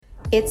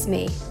It's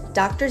me,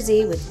 Dr.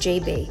 Z with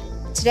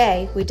JB.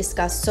 Today, we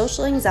discuss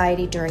social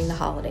anxiety during the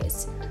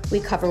holidays.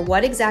 We cover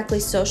what exactly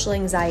social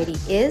anxiety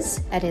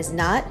is and is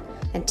not,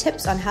 and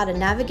tips on how to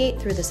navigate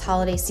through this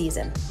holiday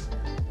season.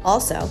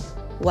 Also,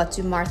 what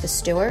do Martha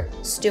Stewart,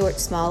 Stuart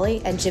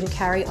Smalley, and Jim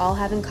Carrey all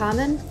have in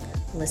common?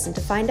 Listen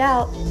to find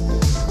out.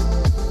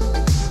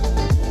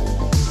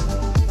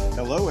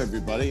 Hello,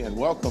 everybody, and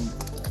welcome.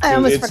 I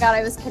almost forgot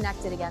I was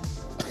connected again.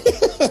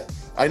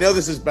 I know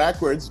this is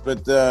backwards,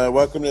 but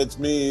welcome to It's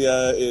Me,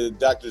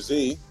 Dr.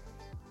 Z.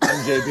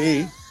 I'm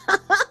JB.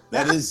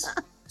 That is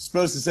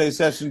supposed to say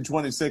session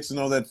 26 and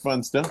all that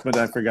fun stuff, but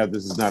I forgot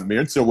this is not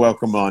mirrored, so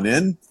welcome on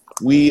in.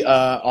 We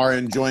are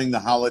enjoying the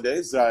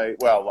holidays. I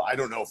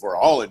don't know if we're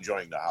all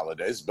enjoying the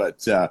holidays,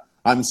 but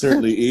I'm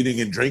certainly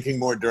eating and drinking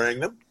more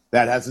during them.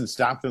 That hasn't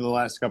stopped in the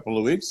last couple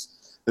of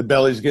weeks. The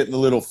belly's getting a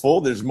little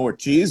full. There's more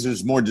cheese.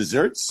 There's more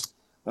desserts.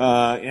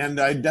 And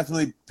I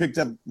definitely picked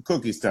up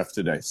cookie stuff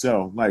today.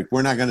 So,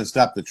 we're not going to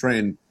stop the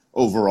train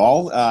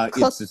overall.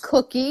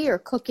 Cookie or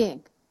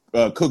cooking?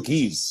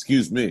 Cookies,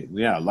 excuse me.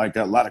 Yeah, like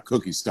a lot of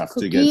cookie stuff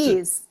to get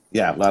to.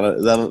 Yeah, a lot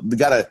of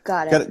gotta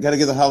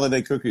get the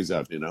holiday cookies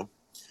out, you know.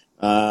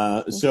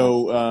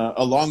 So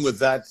along with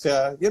that,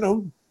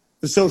 the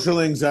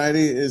social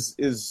anxiety is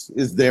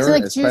there, so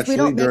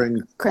especially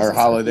during our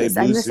holiday cookies.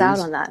 I miss out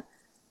on that.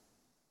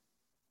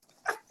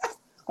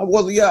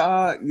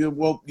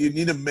 You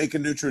need to make a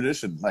new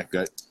tradition.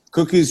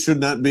 Cookies should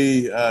not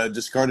be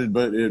discarded,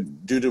 but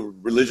due to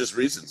religious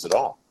reasons at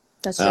all.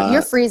 That's true.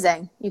 You're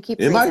freezing. You keep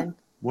freezing. Am I?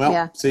 Well,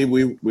 yeah. See,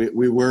 we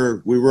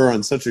were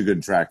on such a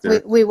good track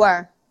there. We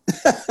were.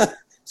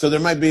 So there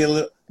might be a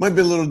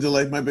little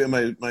delay.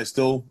 Am I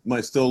still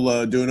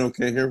doing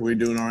okay here? We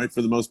doing all right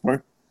for the most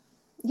part?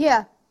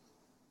 Yeah.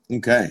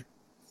 Okay.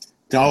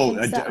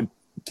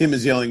 Kim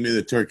is yelling at me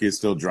the turkey is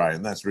still dry,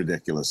 and that's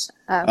ridiculous.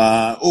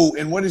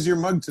 And what is your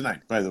mug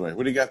tonight, by the way?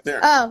 What do you got there?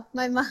 Oh,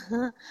 my mug.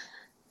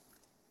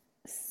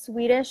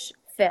 Swedish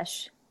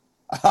fish.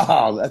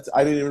 Oh,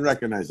 I didn't even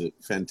recognize it.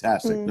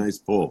 Fantastic. Nice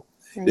pull.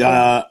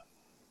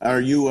 Are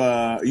you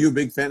a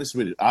big fan of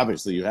Swedish?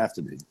 Obviously, you have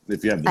to be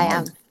if you have the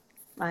mug.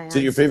 I am. Is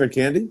it your favorite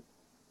candy?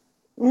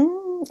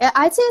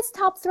 I'd say it's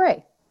top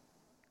 3.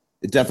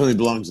 It definitely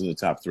belongs in the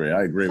top 3.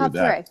 I agree with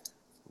that. Top 3.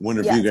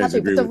 Wonder if you guys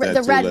agree with that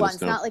the too. Red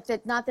ones,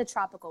 not the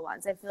tropical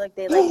ones. I feel like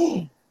they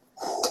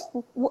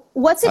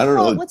What's it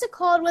called? What's it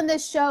called when the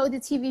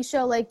TV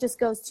show just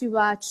goes too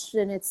much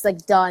and it's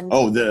done?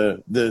 Oh,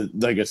 the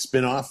a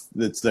spin-off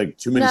that's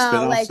too many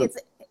spin-offs.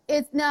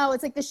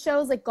 It's like the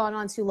show's gone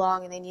on too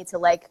long and they need to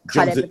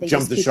cut it. But they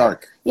jump the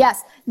shark.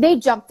 Yes, they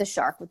jumped the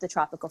shark with the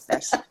tropical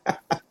fish.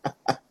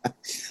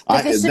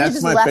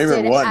 That's my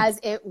favorite one. As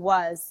it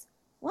was.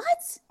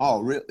 What?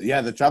 Oh, really? Yeah,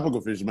 the tropical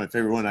fish is my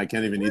favorite one. I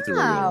can't even eat the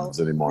regular ones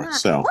anymore. Wow.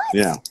 So, what?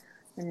 Yeah.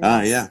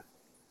 Nice. Yeah.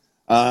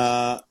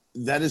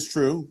 That is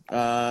true.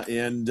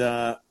 And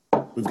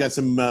we've got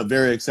some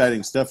very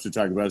exciting stuff to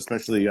talk about,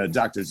 especially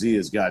Dr. Z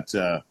has got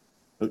a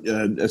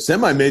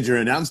semi-major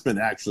announcement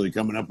actually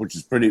coming up, which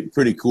is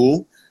pretty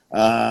cool.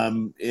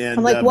 And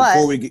what?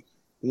 Before we get,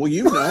 we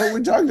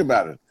talked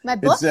about it. My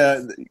book? It's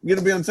going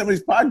to be on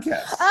somebody's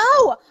podcast.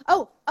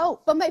 Oh,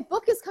 but my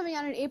book is coming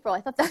out in April.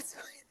 I thought that's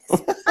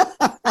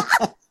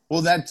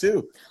Well, that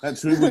too.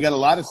 That's true. We got a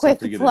lot of stuff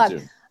to get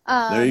into.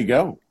 There you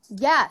go.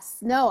 Yes.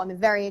 No, I'm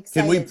very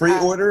excited. Can we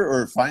pre-order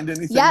or find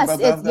anything about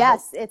that?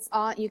 Yes, it's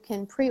on. You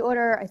can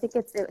pre-order. I think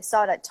I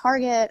saw it at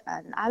Target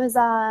and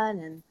Amazon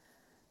and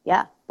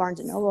Barnes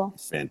and Noble.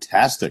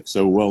 Fantastic.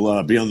 So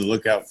we'll be on the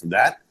lookout for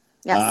that.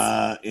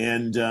 Yes.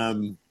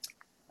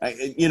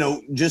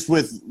 Just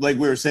with we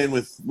were saying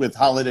with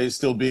holidays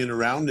still being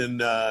around,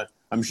 and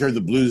I'm sure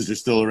the blues are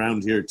still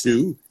around here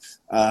too.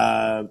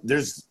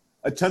 There's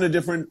a ton of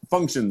different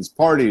functions,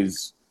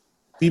 parties,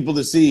 people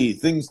to see,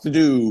 things to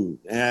do,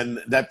 and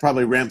that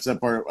probably ramps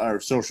up our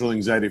social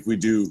anxiety if we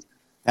do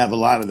have a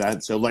lot of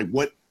that. So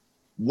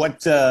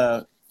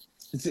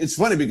it's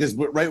funny because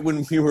right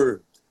when we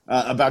were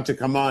about to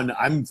come on,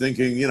 I'm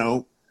thinking,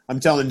 I'm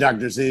telling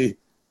Dr. Z,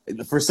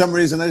 for some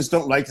reason I just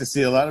don't like to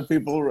see a lot of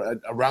people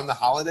around the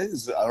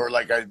holidays, or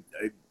I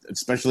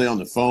especially on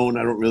the phone.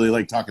 I don't really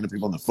like talking to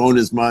people on the phone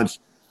as much.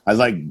 I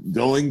like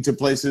going to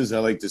places. I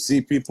like to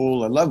see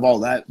people. I love all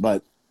that.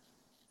 But,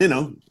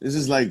 this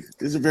is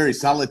a very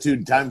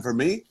solitude time for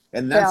me.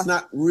 And that's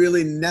not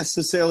really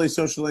necessarily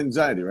social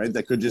anxiety, right?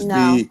 That could just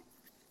be,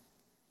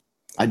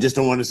 I just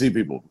don't want to see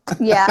people.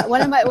 Yeah.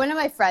 One of my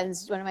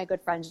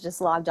good friends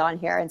just logged on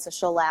here. And so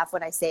she'll laugh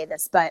when I say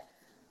this, but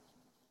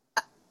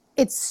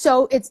it's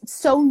so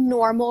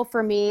normal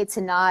for me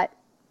to not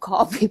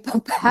call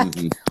people back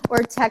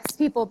or text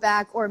people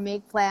back or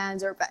make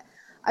plans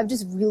I'm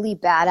just really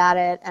bad at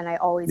it, and I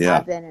always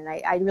have been, and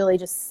I really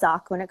just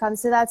suck when it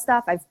comes to that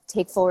stuff. I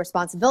take full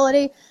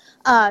responsibility,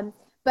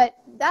 but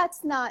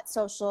that's not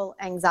social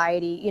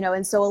anxiety,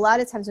 and so a lot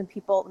of times when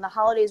the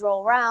holidays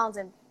roll around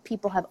and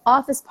people have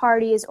office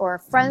parties or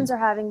friends are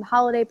having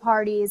holiday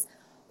parties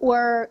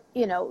or,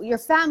 your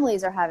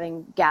families are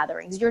having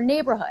gatherings, your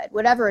neighborhood,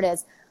 whatever it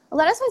is, a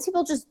lot of times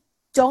people just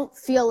don't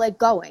feel like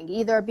going,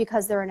 either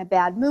because they're in a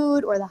bad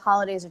mood or the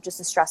holidays are just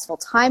a stressful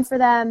time for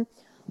them,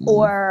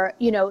 or,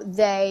 you know,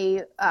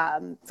 they,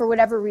 for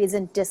whatever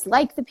reason,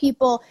 dislike the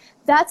people.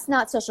 That's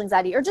not social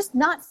anxiety, or just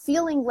not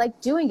feeling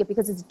like doing it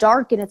because it's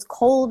dark and it's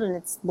cold and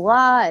it's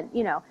blah, and,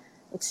 you know,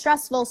 it's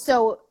stressful.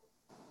 So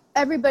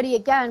everybody,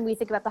 again, we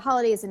think about the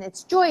holidays and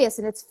it's joyous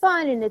and it's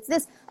fun and it's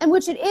this, and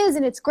which it is,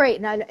 and it's great.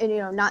 And you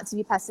know, not to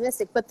be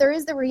pessimistic, but there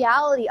is the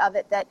reality of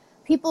it that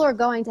people are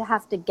going to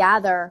have to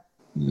gather,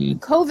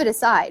 COVID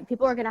aside,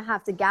 people are going to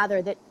have to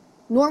gather that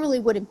normally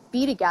wouldn't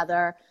be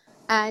together.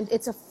 And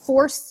it's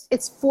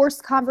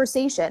forced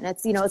conversation.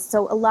 It's, you know,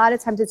 so a lot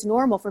of times it's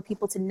normal for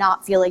people to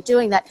not feel like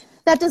doing that.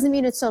 That doesn't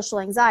mean it's social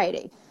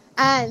anxiety.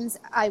 And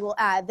I will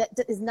add that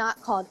is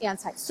not called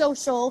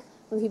antisocial.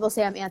 When people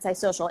say I'm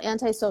antisocial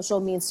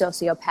means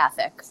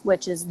sociopathic,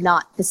 which is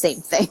not the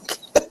same thing.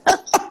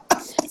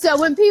 So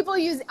when people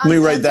use, let me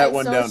write that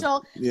one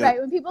down. Yeah. Right?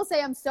 When people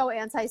say I'm so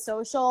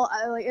antisocial,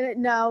 I'm like,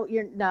 no,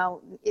 you're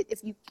no.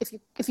 If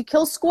you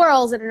kill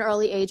squirrels at an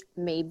early age,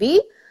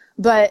 maybe,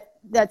 but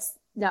that's.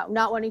 No,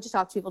 not wanting to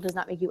talk to people does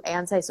not make you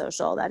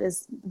antisocial. That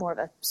is more of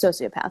a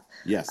sociopath.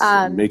 Yes,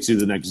 it makes you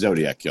the next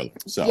Zodiac killer.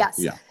 So, yes.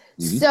 Yeah.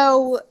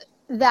 So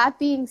that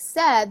being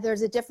said,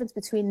 there's a difference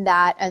between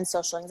that and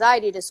social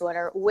anxiety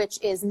disorder, which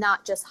is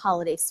not just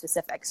holiday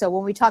specific. So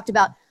when we talked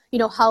about, you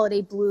know,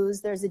 holiday blues,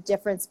 there's a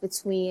difference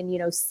between, you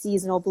know,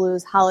 seasonal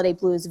blues, holiday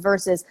blues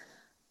versus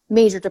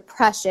major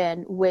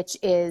depression, which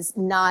is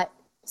not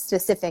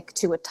specific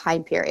to a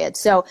time period.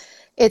 So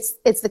it's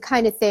the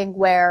kind of thing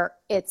where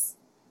it's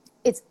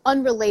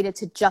unrelated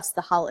to just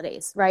the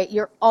holidays, right?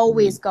 You're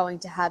always going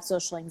to have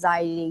social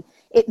anxiety.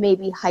 It may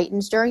be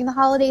heightened during the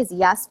holidays,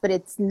 yes, but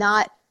it's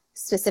not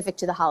specific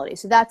to the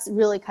holidays. So that's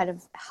really kind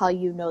of how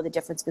you know the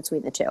difference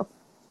between the two.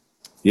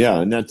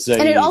 Yeah, and that's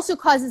and it also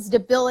causes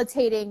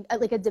debilitating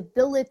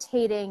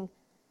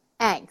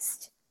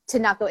angst to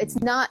not go.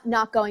 It's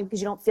not going because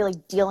you don't feel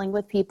like dealing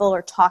with people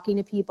or talking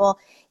to people.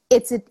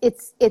 It's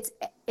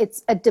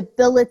a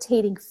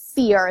debilitating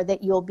fear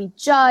that you'll be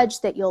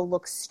judged, that you'll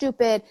look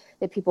stupid,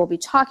 that people will be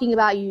talking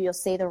about you, you'll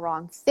say the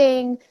wrong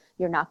thing,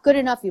 you're not good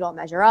enough, you don't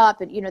measure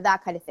up, and, you know,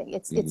 that kind of thing.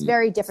 It's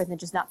very different than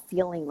just not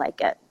feeling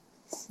like it.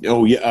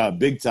 Oh yeah,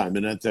 big time,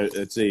 and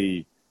that's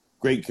a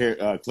great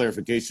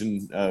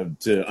clarification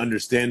to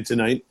understand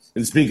tonight.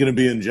 And speaking of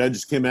being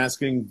judged, Kim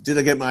asking, did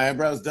I get my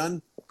eyebrows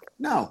done?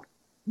 No.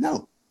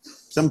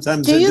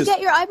 Sometimes do you get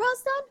your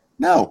eyebrows done?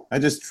 No, I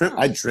just trim.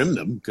 I trim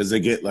them because they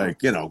get,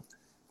 like, you know,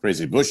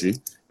 crazy bushy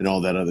and all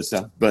that other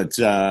stuff. But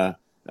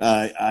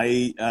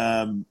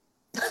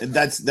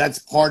that's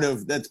part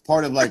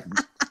of like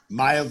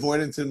my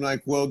avoidance. And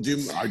like, well, do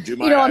my you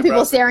don't want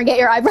people staring at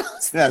your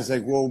eyebrows. Yeah, it's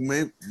like, well,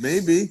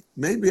 maybe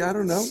I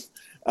don't know.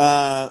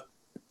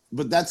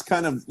 But that's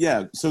kind of,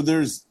 yeah. So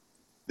there's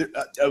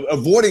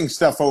avoiding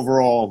stuff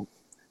overall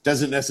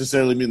doesn't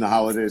necessarily mean the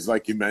holidays,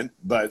 like you meant,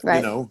 but right.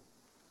 You know,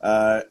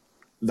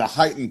 the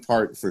heightened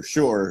part for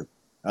sure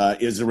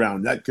is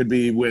around. That could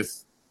be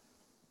with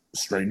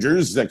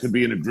strangers, that could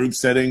be in a group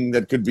setting,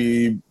 that could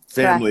be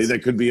family, Correct.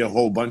 That could be a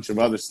whole bunch of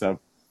other stuff.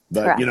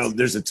 But Correct. You know,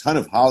 there's a ton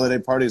of holiday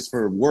parties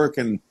for work,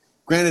 and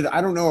granted,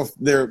 I don't know if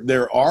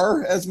there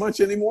are as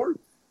much anymore,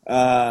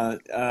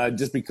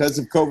 just because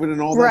of COVID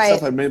and all that right.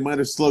 stuff. I might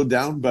have slowed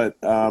down, but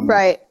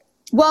right.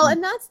 Well,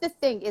 and that's the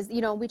thing is,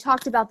 you know, we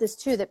talked about this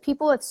too, that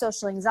people with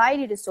social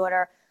anxiety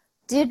disorder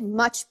did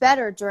much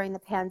better during the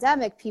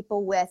pandemic.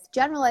 People with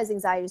generalized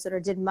anxiety disorder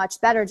did much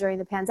better during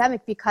the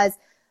pandemic because,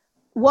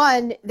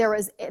 one, there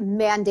was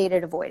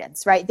mandated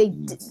avoidance, right?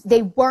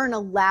 They weren't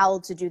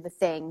allowed to do the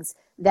things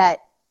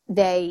that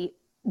they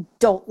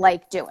don't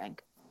like doing,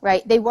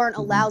 right? They weren't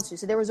allowed to.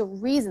 So there was a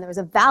reason, there was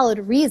a valid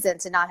reason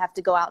to not have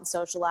to go out and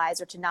socialize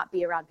or to not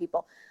be around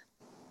people.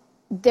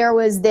 There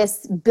was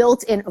this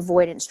built-in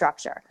avoidance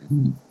structure.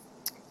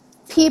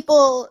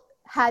 People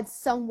had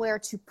somewhere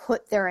to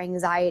put their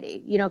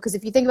anxiety, you know, because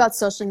if you think about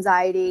social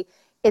anxiety,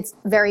 it's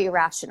very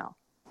irrational.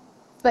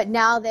 But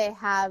now they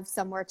have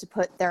somewhere to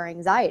put their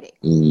anxiety,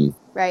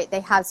 right?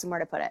 They have somewhere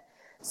to put it.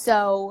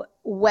 So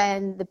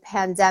when the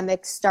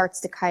pandemic starts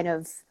to kind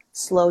of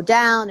slow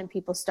down and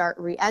people start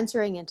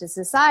re-entering into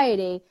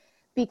society,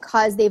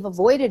 because they've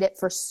avoided it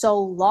for so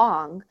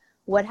long,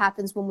 what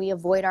happens when we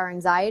avoid our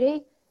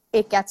anxiety?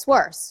 It gets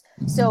worse.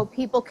 So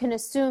people can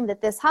assume that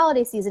this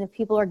holiday season, if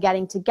people are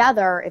getting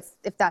together,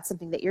 if that's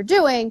something that you're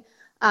doing,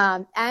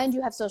 and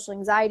you have social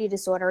anxiety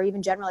disorder or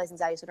even generalized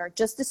anxiety disorder,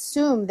 just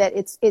assume that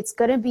it's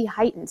going to be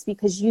heightened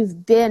because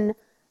you've been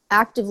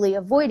actively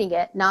avoiding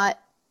it, not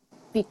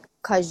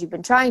because you've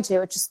been trying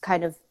to. It's just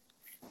kind of,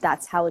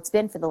 that's how it's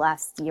been for the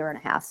last year and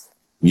a half.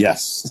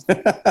 Yes.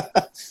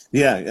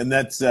 Yeah. And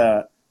that's,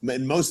 and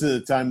most of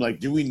the time, like,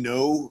 do we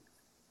know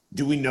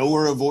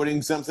we're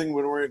avoiding something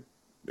when we're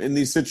in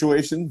these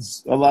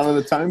situations a lot of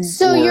the time?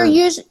 So you're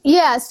usually,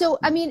 yeah. So,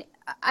 I mean,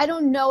 I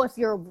don't know if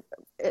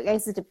I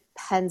guess it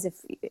depends if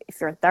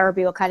you're in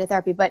therapy, what kind of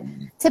therapy, but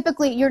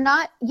typically you're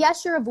not,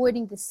 yes, you're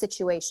avoiding the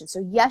situation.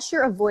 So yes,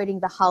 you're avoiding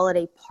the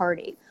holiday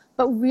party,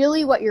 but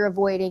really what you're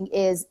avoiding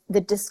is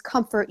the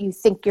discomfort you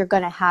think you're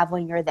going to have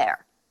when you're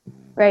there.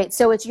 right?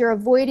 So you're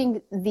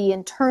avoiding the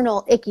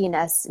internal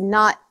ickiness,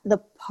 not the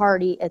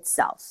party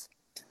itself.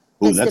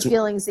 Ooh, It's the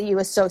feelings that you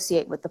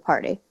associate with the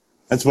party.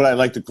 That's what I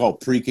like to call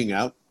freaking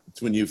out.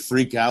 It's when you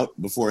freak out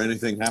before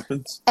anything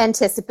happens.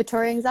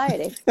 Anticipatory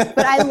anxiety.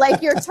 But I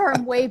like your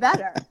term way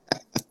better.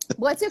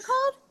 What's it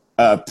called?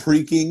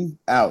 Freaking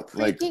out.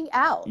 Freaking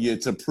out.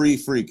 It's a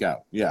pre-freak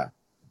out. Yeah.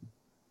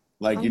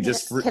 Like I'm you gonna,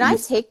 just. Can I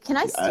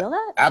steal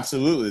that?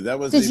 Absolutely. That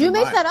was. Did you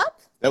make that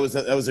up? That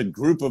was a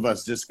group of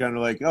us just kind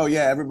of like, oh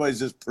yeah, everybody's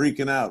just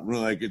freaking out. We're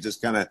like, it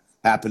just kind of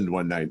happened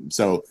one night.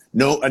 So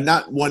no,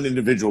 not one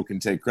individual can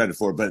take credit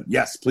for it, but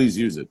yes, please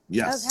use it.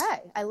 Yes.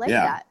 Okay, I like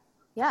that.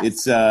 Yeah.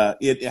 It's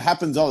it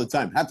happens all the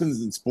time.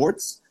 Happens in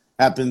sports.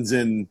 Happens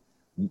in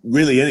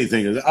really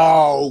anything.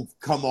 Oh,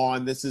 come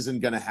on, this isn't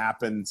going to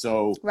happen.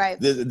 So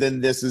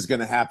then this is going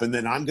to happen.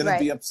 Then I'm going to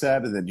be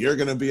upset, and then you're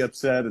going to be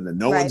upset, and then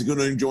no one's going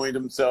to enjoy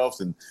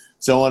themselves, and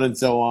so on and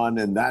so on.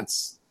 And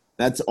that's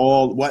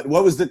all. What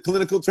was the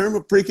clinical term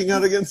of freaking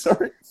out again?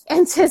 Sorry.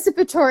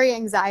 Anticipatory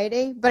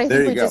anxiety. But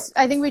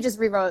I think we just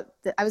rewrote.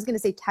 I was going to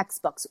say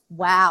textbooks.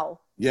 Wow.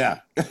 Yeah.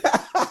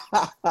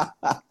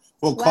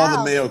 We'll call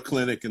the Mayo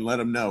Clinic and let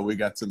them know we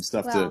got some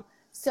stuff to.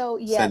 So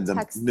yeah,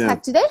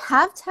 do they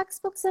have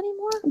textbooks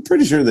anymore? I'm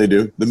pretty sure they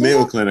do. The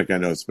Mayo Clinic, I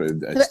know, still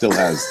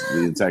has the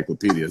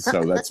encyclopedia,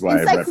 so that's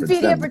why I referenced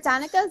them.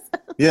 Encyclopedia Britannicas?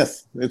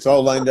 Yes, it's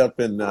all lined up,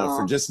 and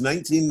for just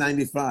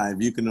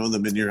 $19.95, you can own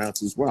them in your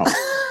house as well.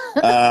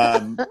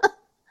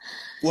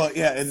 Well,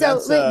 yeah, and so,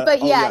 go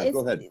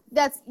ahead.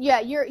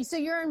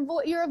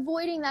 You're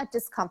avoiding that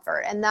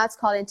discomfort, and that's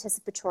called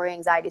anticipatory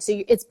anxiety.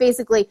 So it's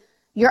basically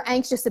you're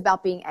anxious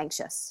about being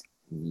anxious.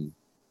 Mm-hmm.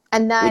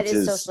 And that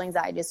is social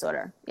anxiety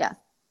disorder. Yeah.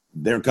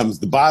 There comes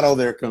the bottle.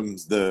 There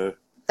comes the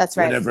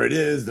whatever it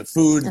is, the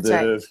food,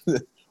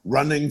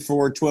 running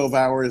for 12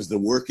 hours, the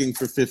working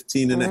for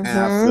 15 and a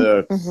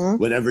half,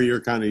 whatever you're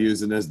kind of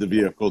using as the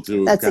vehicle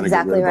to kind of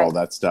get rid of all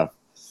that stuff.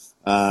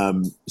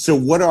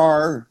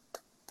 So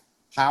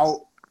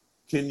how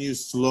can you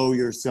slow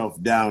yourself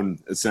down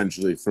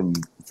essentially from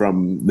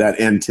that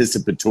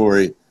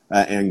anticipatory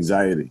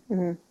anxiety?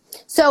 Mm-hmm.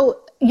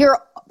 So you're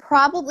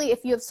probably,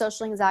 if you have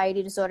social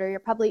anxiety disorder, you're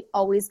probably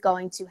always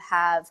going to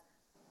have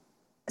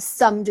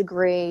some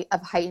degree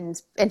of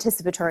heightened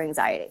anticipatory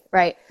anxiety,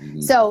 right?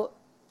 Mm-hmm. So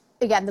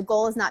again, the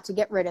goal is not to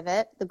get rid of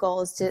it. The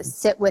goal is to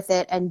sit with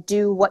it and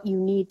do what you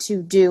need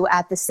to do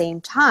at the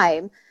same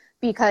time,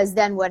 because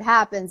then what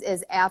happens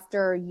is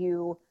after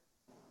you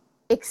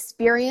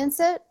experience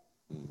it,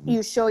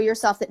 you show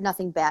yourself that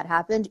nothing bad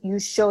happened. You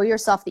show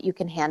yourself that you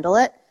can handle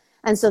it.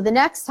 And so the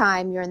next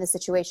time you're in the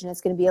situation,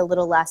 it's going to be a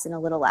little less and a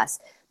little less.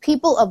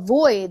 People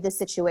avoid the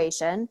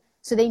situation,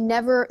 so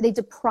they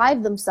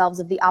deprive themselves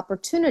of the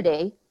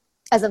opportunity,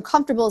 as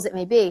uncomfortable as it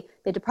may be,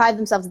 they deprive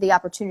themselves of the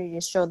opportunity to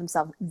show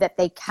themselves that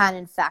they can,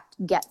 in fact,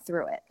 get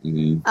through it.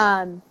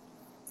 Mm-hmm.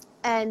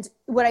 And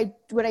what I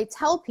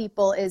tell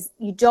people is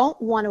you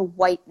don't want to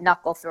white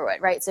knuckle through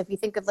it, right? So if you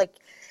think of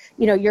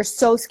you're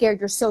so scared,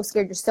 you're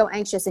so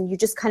anxious, and you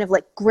just kind of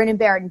like grin and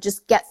bear it and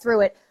just get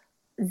through it.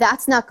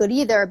 That's not good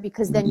either,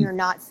 because then you're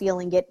not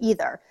feeling it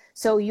either.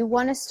 So you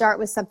want to start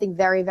with something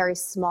very, very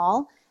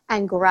small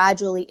and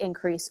gradually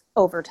increase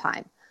over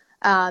time.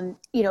 On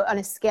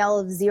a scale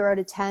of 0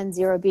 to 10,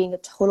 0 being a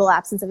total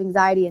absence of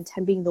anxiety and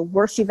 10 being the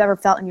worst you've ever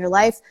felt in your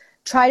life,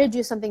 try to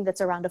do something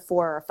that's around a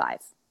 4 or a 5.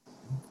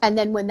 And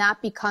then when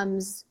that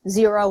becomes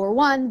 0 or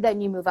 1,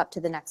 then you move up to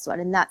the next one.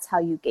 And that's how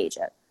you gauge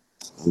it.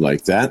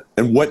 Like that.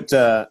 And what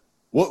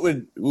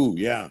would,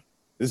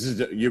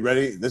 you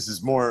ready? This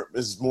is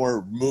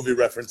more movie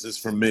references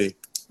from me.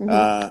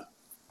 Mm-hmm.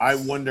 I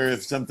wonder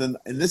if something,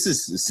 and this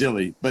is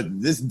silly, but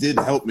this did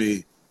help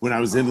me when I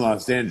was in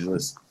Los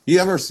Angeles. You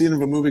ever seen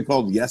of a movie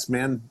called Yes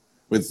Man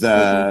with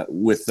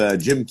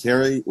Jim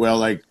Carrey?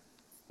 Well,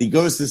 he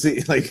goes to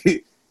see,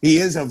 he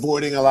is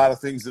avoiding a lot of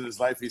things in his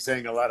life. He's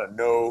saying a lot of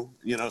no,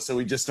 so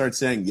he just starts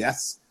saying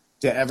yes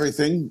to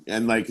everything,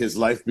 and his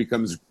life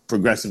becomes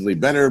progressively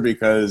better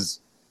because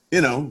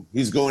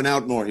he's going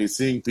out more, he's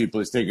seeing people,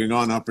 he's taking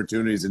on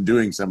opportunities and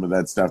doing some of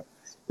that stuff.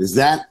 Is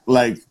that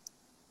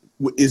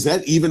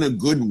even a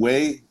good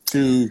way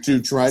to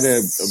try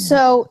to?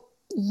 So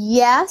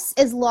yes,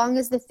 as long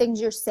as the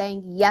things you're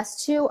saying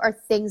yes to are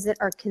things that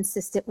are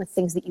consistent with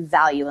things that you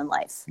value in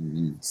life.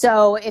 Mm-hmm.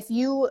 So if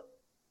you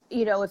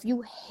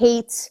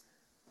hate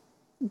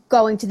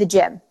going to the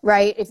gym,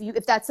 right?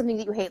 If that's something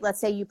that you hate, let's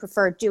say you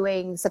prefer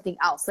doing something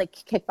else like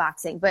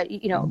kickboxing, but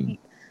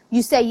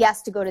you say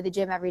yes to go to the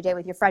gym every day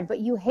with your friend, but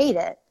you hate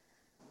it.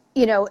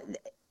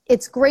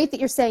 It's great that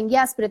you're saying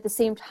yes, but at the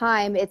same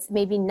time, it's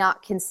maybe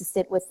not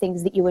consistent with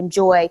things that you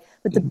enjoy.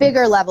 But the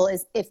bigger level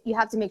is if you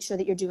have to make sure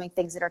that you're doing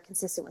things that are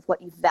consistent with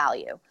what you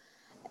value.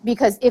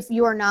 Because if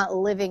you're not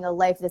living a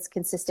life that's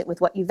consistent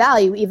with what you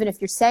value, even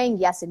if you're saying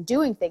yes and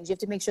doing things, you have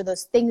to make sure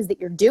those things that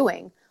you're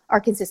doing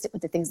are consistent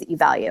with the things that you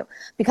value.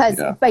 Because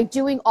by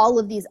doing all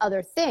of these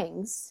other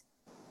things,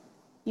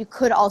 you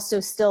could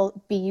also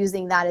still be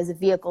using that as a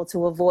vehicle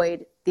to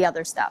avoid the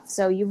other stuff.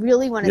 So you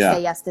really want to say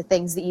yes to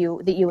things that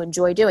you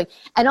enjoy doing.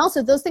 And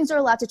also those things are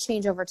allowed to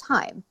change over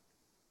time.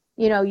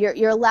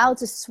 you're allowed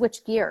to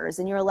switch gears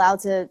and you're allowed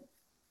to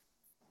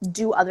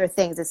do other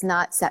things. It's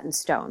not set in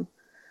stone.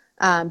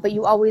 But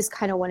you always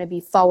kind of want to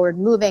be forward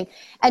moving.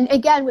 And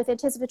again, with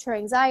anticipatory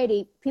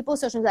anxiety, people with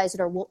social anxiety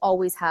disorder will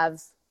always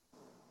have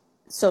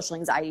social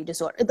anxiety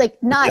disorder,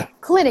 like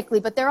not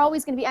clinically, but they're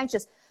always going to be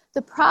anxious.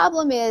 The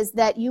problem is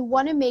that you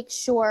want to make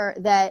sure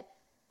that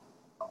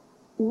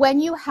when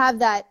you have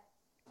that,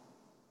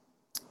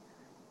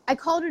 I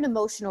call it an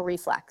emotional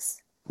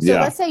reflex. So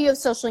let's say you have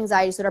social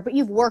anxiety disorder, but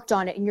you've worked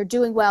on it and you're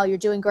doing well, you're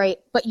doing great,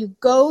 but you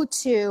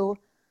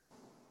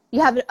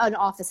have an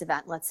office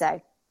event, let's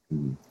say,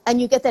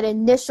 and you get that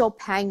initial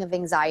pang of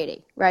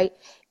anxiety, right?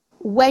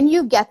 When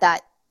you get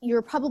that,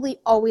 you're probably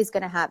always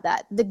going to have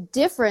that. The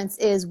difference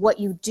is what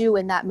you do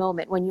in that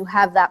moment when you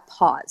have that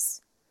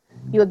pause.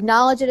 You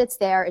acknowledge it, it's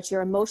there, it's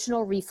your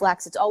emotional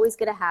reflex, it's always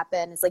going to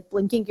happen. It's like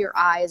blinking your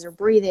eyes or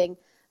breathing,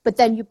 but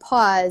then you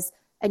pause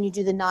and you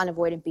do the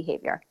non-avoidant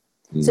behavior.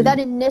 So that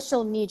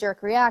initial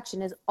knee-jerk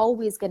reaction is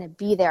always going to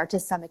be there to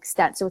some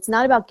extent. So it's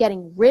not about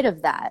getting rid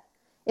of that.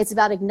 It's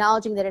about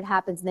acknowledging that it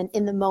happens and then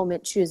in the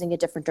moment choosing a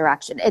different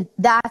direction. And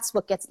that's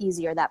what gets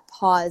easier, that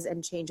pause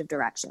and change of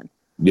direction.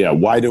 Yeah.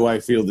 Why do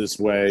I feel this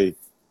way?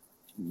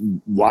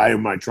 Why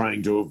am I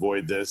trying to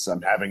avoid this?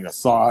 I'm having a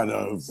thought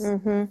of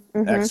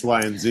X,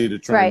 Y, and Z to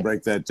try and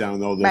break that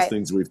down. All those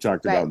things we've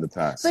talked about in the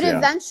past. But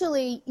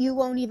eventually you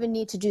won't even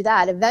need to do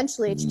that.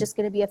 Eventually it's just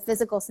going to be a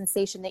physical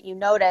sensation that you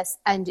notice.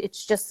 And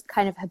it's just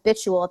kind of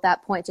habitual at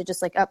that point to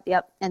just like,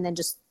 and then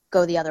just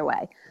go the other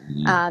way.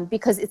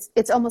 Because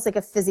it's almost like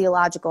a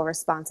physiological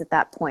response at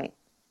that point.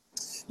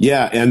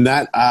 Yeah. And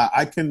that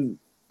I can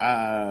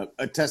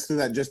attest to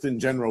that just in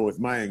general with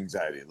my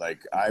anxiety.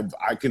 Like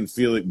I can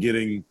feel it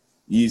getting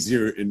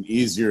easier and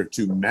easier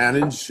to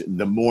manage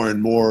the more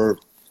and more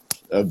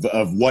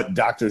of what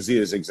Dr. Z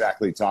is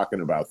exactly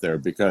talking about there.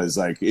 Because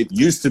like it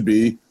used to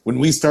be when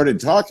we started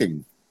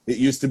talking, it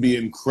used to be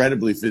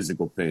incredibly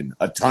physical pain,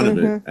 a ton of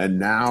it. And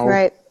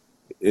now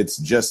it's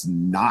just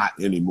not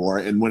anymore.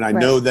 And when I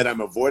know that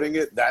I'm avoiding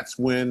it, that's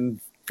when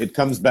it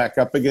comes back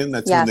up again.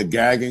 That's when the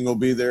gagging will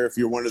be there. If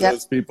you're one of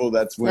those people,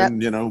 that's when,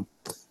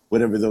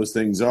 whatever those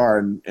things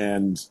are.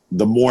 And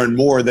the more and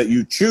more that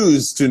you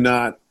choose to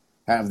not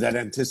have that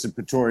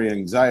anticipatory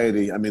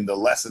anxiety, I mean, the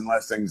less and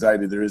less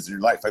anxiety there is in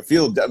your life.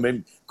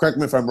 Correct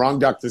me if I'm wrong,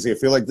 Dr. Z, I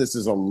feel like this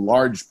is a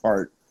large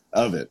part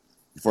of it.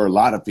 For a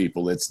lot of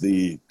people, it's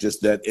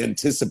just that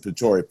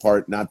anticipatory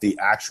part, not the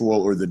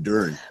actual or the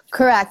during.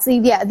 Correct.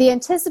 So, the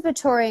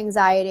anticipatory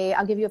anxiety,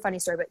 I'll give you a funny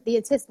story, but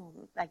it's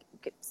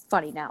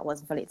funny now. It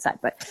wasn't funny inside,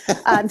 but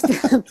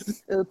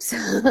oops.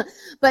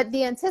 But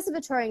the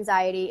anticipatory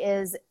anxiety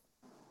is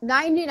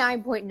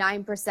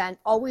 99.9%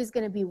 always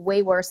going to be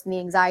way worse than the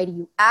anxiety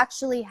you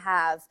actually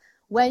have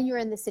when you're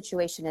in the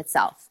situation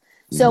itself.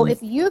 So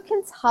if you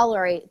can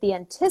tolerate the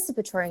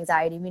anticipatory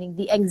anxiety, meaning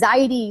the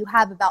anxiety you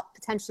have about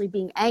potentially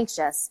being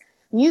anxious,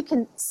 you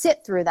can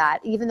sit through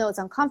that, even though it's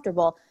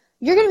uncomfortable,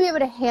 you're going to be able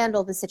to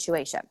handle the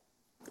situation.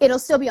 It'll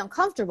still be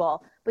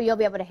uncomfortable, but you'll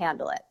be able to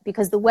handle it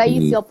because the way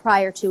you feel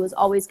prior to is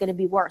always going to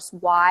be worse.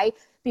 Why?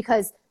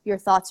 Because your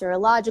thoughts are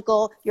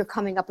illogical. You're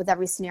coming up with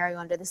every scenario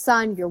under the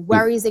sun. Your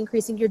worry is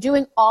increasing. You're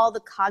doing all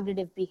the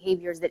cognitive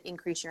behaviors that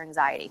increase your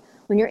anxiety.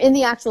 When you're in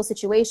the actual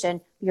situation,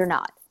 you're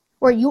not.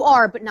 Or you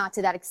are, but not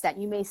to that extent.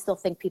 You may still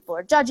think people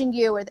are judging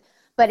you,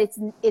 but it's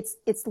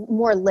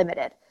more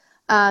limited.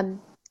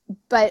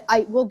 But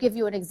I will give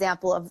you an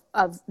example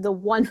of the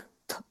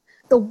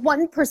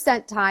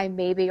 1% time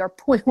maybe, or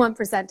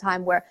 0.1%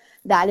 time where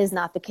that is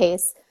not the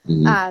case.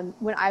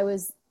 When I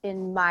was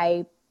in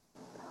my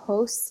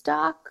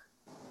postdoc,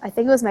 I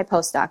think it was my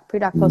postdoc,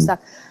 pre-doc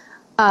postdoc.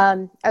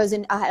 I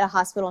had a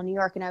hospital in New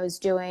York, and I was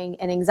doing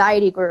an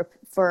anxiety group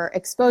for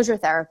exposure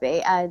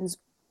therapy, and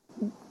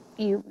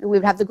we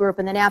would have the group,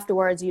 and then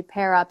afterwards you'd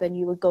pair up and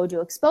you would go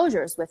do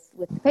exposures with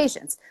the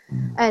patients.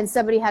 And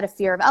somebody had a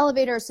fear of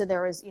elevators. So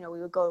there was, we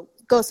would go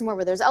somewhere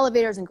where there's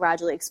elevators and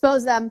gradually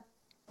expose them.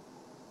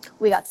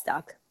 We got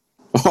stuck.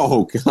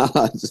 Oh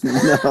God,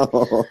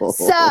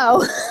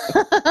 no.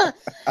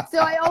 So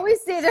I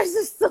always say there's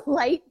a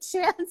slight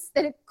chance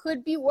that it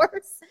could be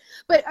worse,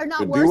 but or not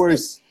could worse. Be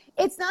worse.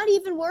 It's not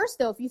even worse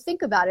though. If you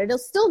think about it, it'll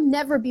still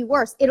never be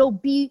worse. It'll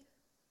be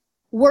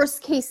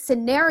worst case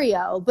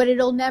scenario, but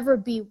it'll never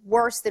be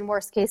worse than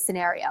worst case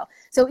scenario.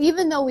 So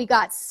even though we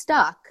got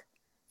stuck,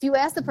 if you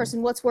ask the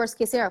person what's worst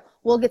case scenario,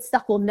 we'll get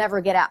stuck, we'll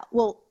never get out.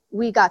 Well,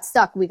 we got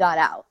stuck, we got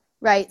out,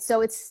 right?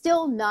 So it's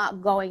still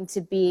not going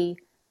to be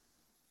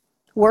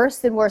worse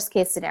than worst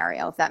case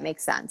scenario, if that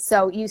makes sense.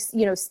 So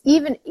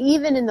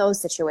even in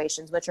those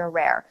situations, which are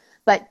rare,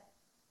 but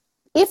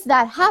if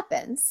that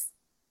happens,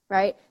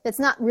 right, that's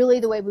not really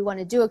the way we want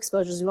to do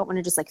exposures. We don't want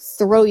to just like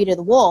throw you to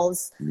the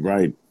wolves.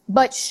 Right.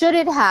 But should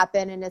it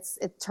happen, and it's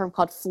a term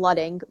called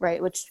flooding,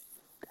 right, which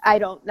I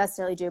don't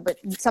necessarily do, but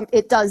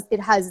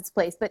it has its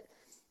place. But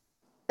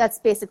that's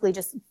basically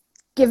just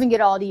giving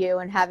it all to you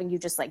and having you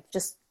just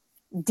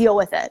deal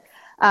with it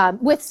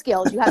with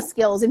skills. You have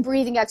skills and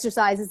breathing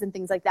exercises and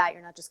things like that.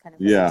 You're not just kind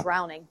of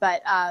drowning.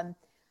 But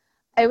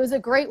it was a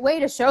great way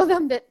to show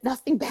them that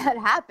nothing bad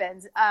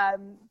happens.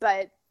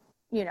 But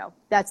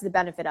that's the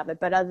benefit of it.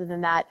 But other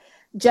than that,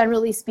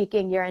 generally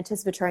speaking, your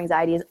anticipatory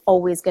anxiety is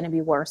always going to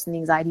be worse than the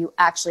anxiety you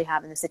actually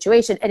have in the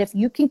situation. And if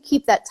you can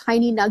keep that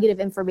tiny nugget of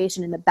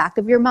information in the back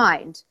of your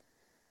mind,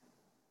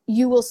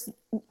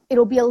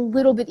 it'll be a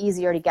little bit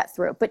easier to get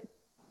through. But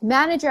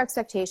manage your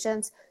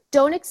expectations.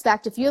 Don't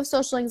expect, if you have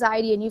social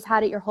anxiety and you've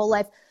had it your whole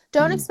life,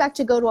 don't expect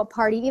to go to a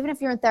party, even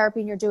if you're in therapy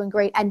and you're doing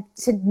great, and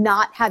to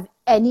not have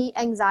any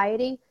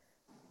anxiety.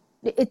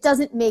 It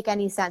doesn't make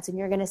any sense, and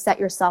you're going to set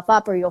yourself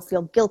up, or you'll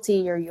feel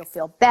guilty, or you'll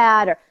feel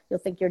bad, or you'll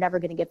think you're never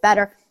going to get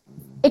better.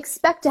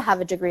 Expect to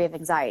have a degree of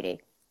anxiety.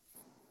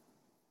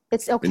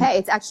 It's okay.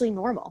 It's actually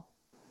normal.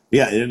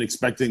 Yeah, and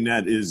expecting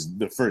that is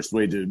the first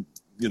way to,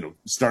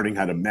 starting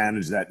how to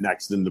manage that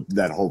next in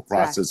that whole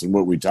process. Correct. And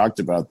what we talked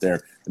about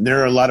there. And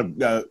there are a lot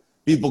of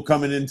people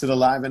coming into the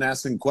live and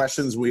asking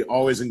questions. We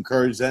always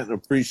encourage that and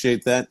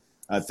appreciate that.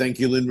 Thank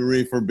you, Lynn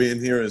Marie, for being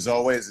here as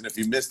always. And if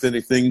you missed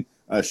anything,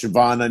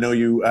 Siobhan, I know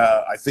you,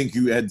 I think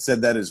you had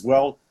said that as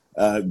well.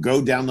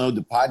 Go download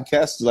the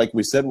podcast. Like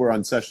we said, we're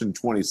on session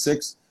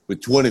 26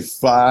 with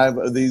 25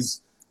 of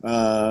these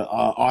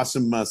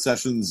awesome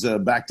sessions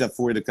backed up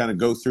for you to kind of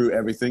go through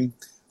everything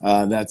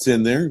that's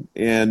in there.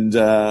 And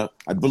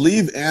I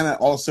believe Anna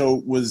also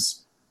was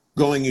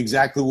going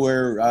exactly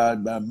where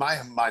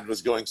my mind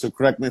was going. So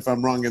correct me if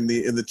I'm wrong in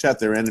the chat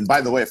there. And by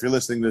the way, if you're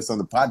listening to this on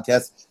the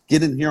podcast,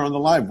 get in here on the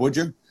live, would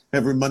you?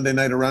 Every Monday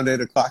night around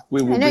 8 o'clock,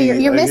 we will. I know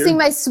you're missing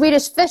my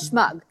Swedish fish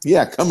mug.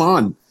 Yeah, come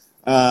on.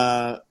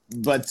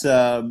 But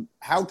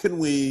how can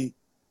we,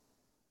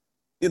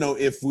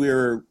 if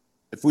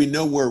we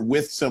know we're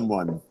with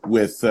someone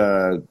with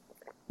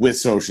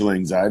social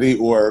anxiety,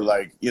 or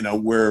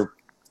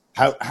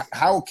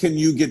how can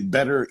you get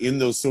better in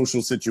those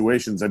social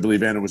situations? I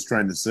believe Anna was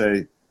trying to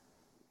say,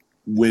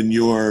 when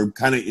you're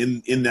kind of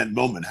in that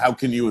moment, how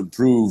can you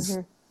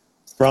improve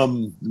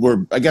from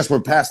we're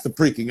past the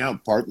freaking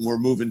out part, and we're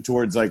moving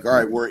towards all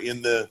right, we're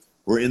in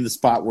the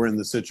spot, we're in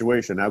the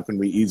situation. How can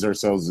we ease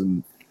ourselves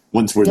in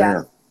once we're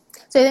there?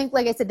 So I think,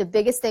 like I said, the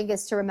biggest thing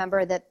is to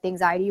remember that the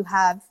anxiety you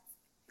have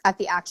at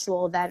the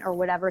actual event or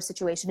whatever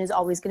situation is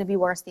always going to be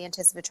worse than the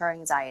anticipatory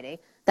anxiety.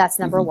 That's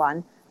number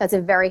one. That's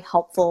a very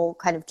helpful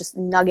kind of just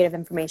nugget of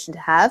information to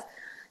have.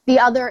 The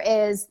other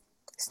is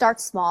start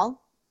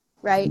small,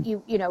 right?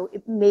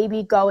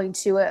 Maybe going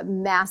to a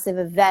massive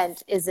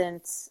event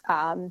isn't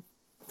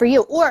for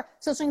you. Or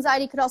social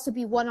anxiety could also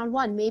be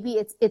one-on-one.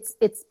 Maybe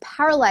it's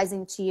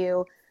paralyzing to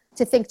you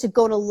to think to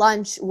go to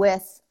lunch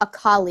with a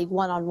colleague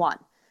one-on-one.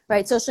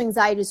 Right? Social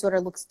anxiety sort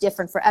of looks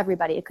different for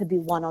everybody. It could be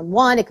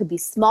one-on-one. It could be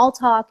small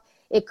talk.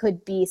 It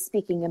could be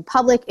speaking in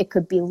public. It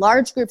could be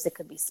large groups. It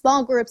could be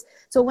small groups.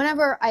 So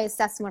whenever I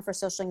assess someone for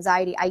social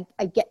anxiety, I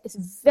get it's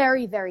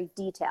very, very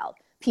detailed.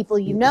 People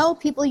you know,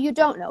 people you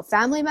don't know,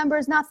 family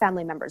members, not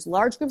family members,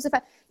 large groups of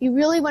you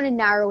really want to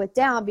narrow it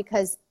down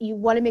because you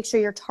want to make sure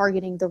you're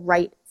targeting the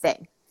right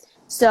thing.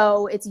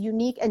 So it's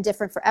unique and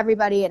different for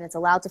everybody, and it's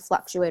allowed to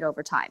fluctuate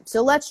over time.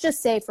 So let's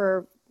just say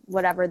for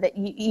whatever that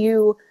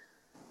you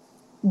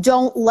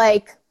don't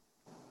like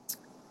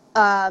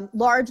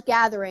large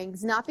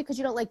gatherings, not because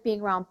you don't like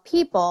being around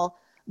people,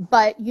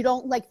 but you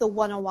don't like the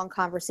one-on-one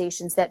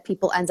conversations that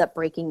people end up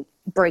breaking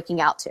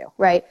out to,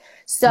 right?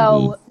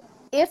 So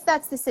if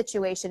that's the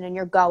situation and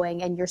you're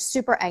going and you're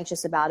super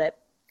anxious about it,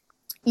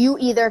 you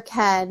either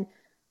can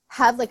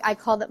have, I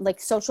call them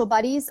social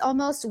buddies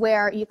almost,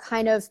 where you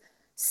kind of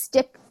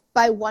stick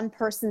by one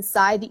person's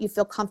side that you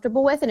feel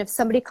comfortable with. And if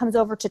somebody comes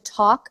over to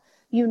talk,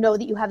 you know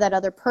that you have that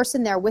other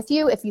person there with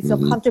you. If you feel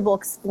comfortable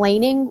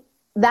explaining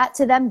that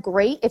to them,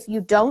 great. If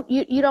you don't,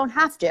 you don't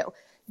have to.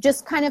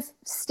 Just kind of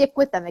stick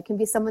with them. It can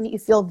be someone that you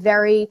feel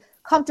very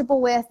comfortable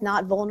with,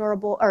 not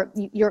vulnerable, or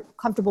you're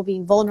comfortable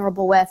being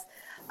vulnerable with.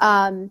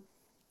 Or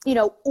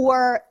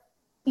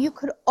you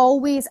could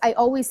I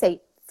always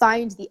say,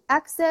 find the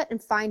exit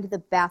and find the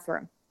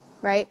bathroom,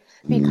 right?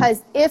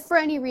 Because if for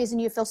any reason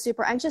you feel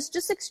super anxious,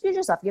 just excuse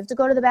yourself. You have to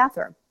go to the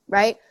bathroom,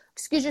 right?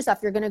 Excuse yourself.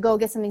 You're going to go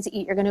get something to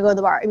eat. You're going to go to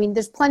the bar. I mean,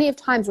 there's plenty of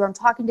times where I'm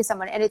talking to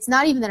someone and it's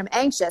not even that I'm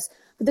anxious,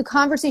 but the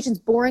conversation's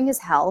boring as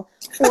hell,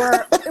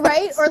 or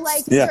right? Or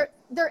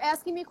they're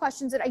asking me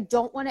questions that I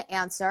don't want to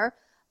answer.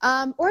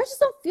 Or I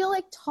just don't feel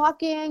like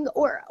talking,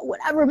 or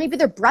whatever. Maybe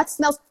their breath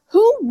smells.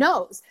 Who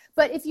knows?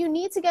 But if you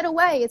need to get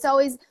away, it's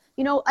always,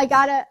 I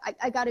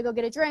gotta go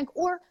get a drink.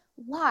 Or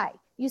lie.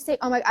 You say,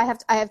 oh my, I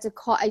have to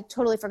call. I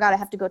totally forgot. I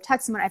have to go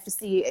text someone. I have to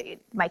see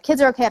my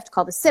kids are okay. I have to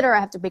call the sitter. I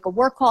have to make a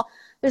work call.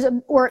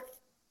 Or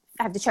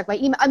I have to check my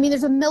email. I mean,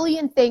 there's a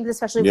million things,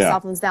 especially with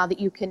cell phones now, that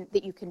you can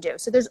do.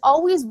 So there's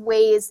always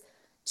ways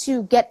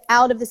to get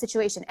out of the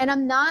situation. And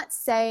I'm not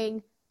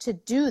saying to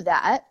do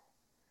that,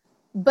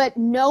 but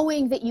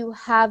knowing that you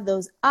have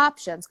those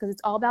options, because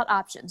it's all about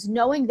options,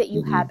 knowing that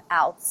you have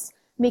outs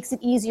makes it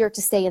easier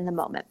to stay in the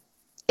moment.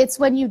 It's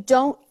when you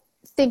don't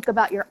think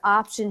about your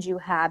options you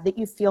have that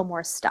you feel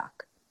more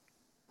stuck.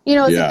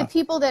 It's like the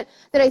people that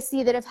I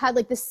see that have had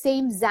the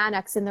same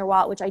Xanax in their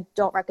wallet, which I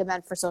don't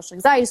recommend for social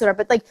anxiety disorder,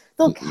 but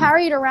they'll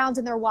carry it around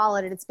in their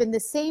wallet and it's been the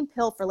same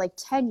pill for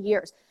 10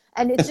 years.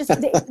 And it's just,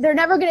 they're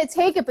never going to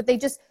take it, but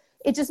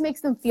it just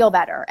makes them feel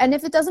better. And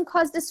if it doesn't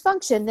cause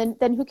dysfunction,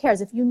 then who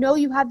cares? If you know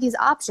you have these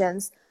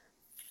options,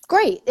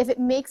 great. If it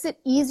makes it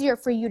easier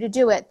for you to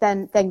do it,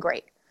 then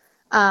great.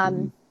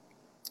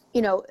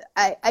 You know,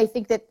 I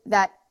think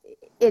that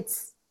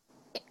it's,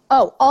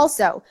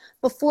 also,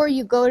 before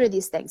you go to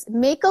these things,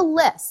 make a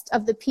list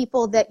of the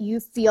people that you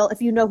feel,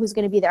 if you know who's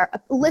going to be there,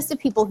 a list of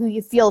people who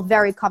you feel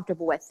very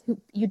comfortable with, who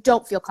you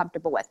don't feel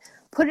comfortable with.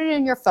 Put it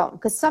in your phone,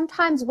 because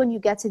sometimes when you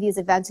get to these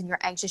events and you're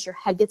anxious, your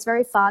head gets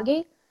very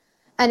foggy,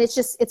 and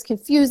it's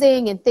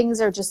confusing, and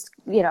things are just,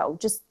 you know,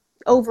 just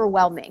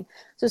overwhelming.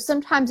 So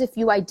sometimes if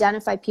you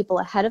identify people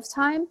ahead of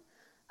time,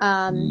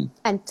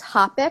 and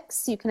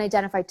topics, you can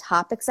identify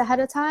topics ahead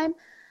of time.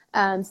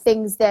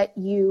 Things that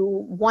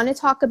you want to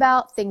talk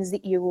about, things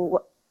that you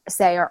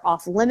say are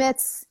off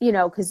limits, you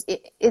know, because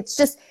it's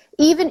just,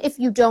 even if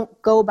you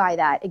don't go by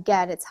that,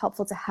 again, it's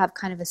helpful to have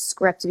kind of a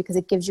script, because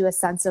it gives you a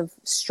sense of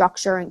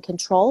structure and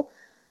control,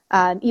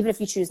 even if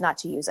you choose not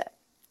to use it.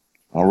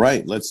 All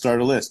right, let's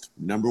start a list.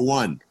 Number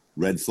 1,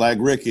 Red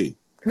Flag Ricky.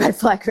 Red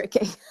Flag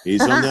Ricky.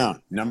 He's on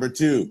now. Number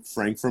 2,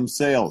 Frank from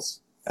sales.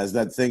 Has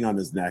that thing on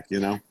his neck,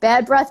 you know?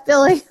 Bad Breath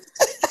Billy.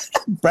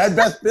 Bad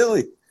Breath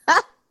Billy.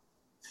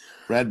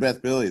 Brad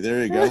Beth Billy,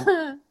 there you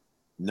go.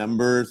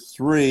 Number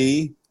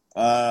 3,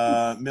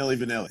 Milli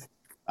Vanilli,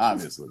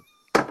 obviously.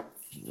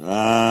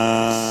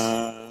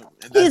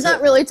 He's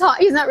not really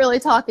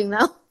talking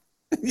though.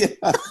 Yeah.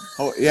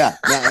 Oh yeah.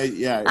 No,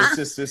 yeah. It's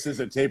just, this is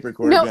a tape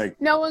recorder. No, like,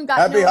 no one got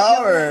Happy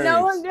Holidays.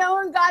 No one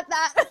got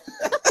that.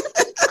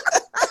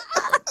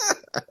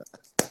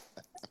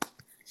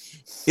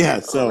 Yeah.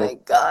 So. Oh my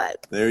God.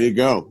 There you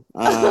go.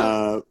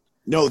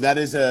 No,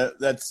 that's.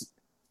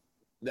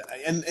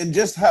 And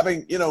just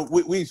having, you know,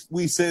 we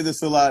say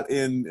this a lot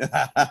in,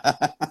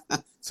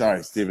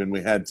 sorry, Stephen, we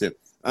had to,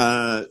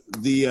 a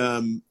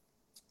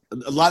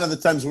lot of the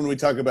times when we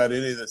talk about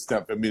any of this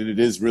stuff, I mean, it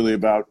is really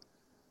about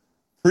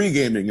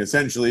pre-gaming,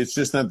 essentially. It's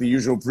just not the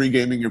usual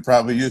pre-gaming you're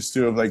probably used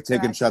to, of like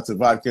taking Correct. shots of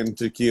vodka and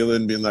tequila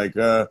and being like,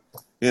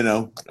 you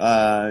know,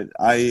 I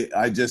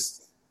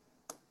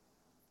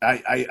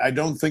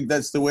don't think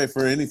that's the way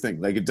for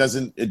anything. Like it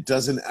doesn't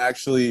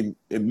actually,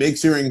 it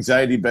makes your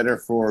anxiety better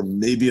for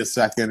maybe a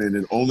second, and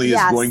it only is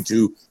going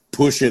to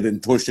push it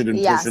and push it and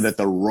push it at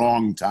the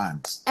wrong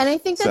times. And I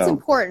think that's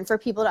important for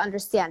people to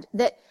understand,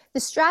 that the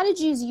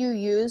strategies you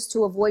use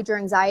to avoid your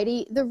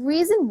anxiety, the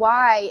reason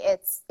why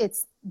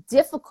it's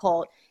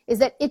difficult is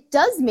that it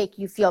does make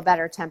you feel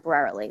better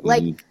temporarily.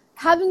 Like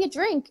having a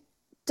drink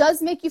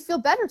does make you feel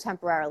better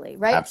temporarily,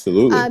 right?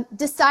 Absolutely.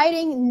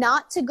 Deciding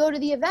not to go to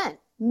the event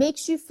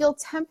makes you feel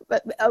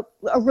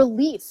a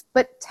relief,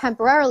 but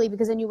temporarily,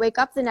 because then you wake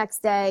up the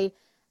next day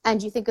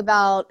and you think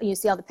about, you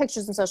see all the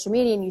pictures on social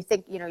media, and you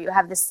think, you know, you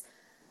have this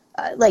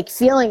like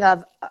feeling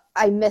of,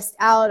 I missed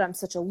out, I'm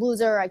such a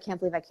loser, I can't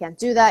believe I can't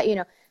do that, you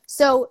know.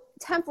 So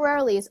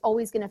temporarily it's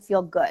always going to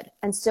feel good.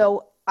 And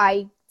so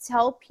I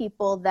tell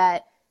people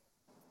that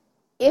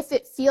if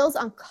it feels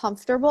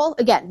uncomfortable,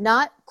 again,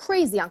 not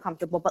crazy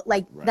uncomfortable, but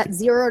like that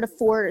 0 to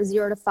 4 or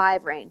 0 to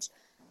 5 range,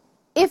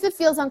 if it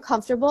feels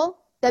uncomfortable,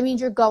 that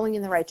means you're going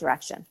in the right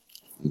direction.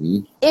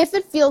 If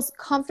it feels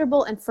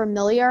comfortable and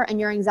familiar, and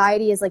your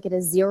anxiety is like at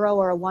a 0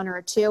 or a 1 or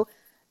a 2,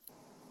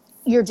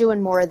 you're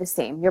doing more of the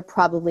same. You're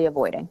probably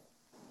avoiding.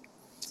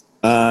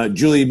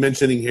 Julie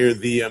mentioning here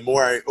the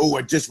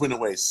it just went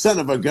away. Son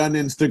of a gun,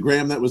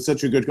 Instagram. That was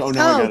such a good. I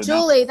got it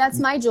Julie, now. that's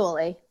my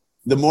Julie.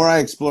 The more I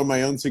explore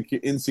my own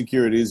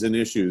insecurities and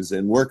issues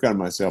and work on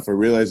myself, I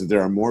realize that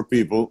there are more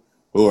people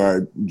who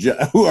are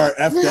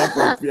effed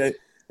up,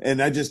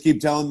 and I just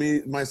keep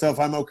telling myself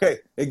I'm okay.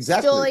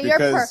 Exactly. Julie, you're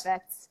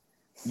perfect.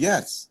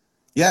 Yes.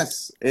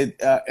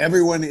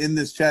 Everyone in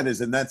this chat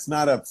is, and that's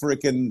not a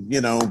freaking,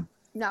 you know.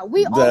 No,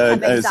 we all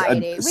have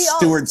anxiety.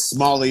 Stuart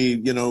Smalley,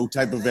 you know,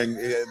 type of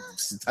message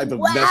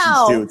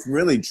too. It's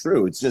really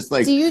true. It's just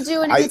like. Do you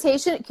do an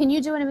imitation? Can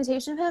you do an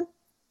imitation of him?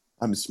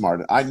 I'm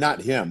smart. I'm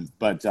not him,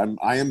 but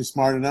I am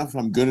smart enough.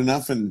 I'm good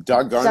enough, and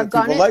doggone it,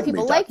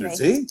 people like me.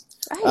 See,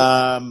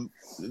 right.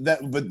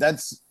 But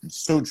that's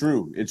so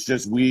true. It's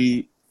just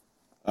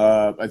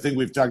I think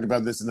we've talked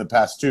about this in the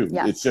past too.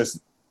 Yeah. It's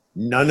just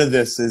none of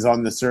this is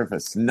on the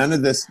surface. None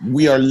of this.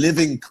 We are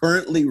living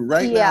currently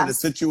right now in a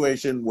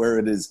situation where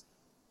it is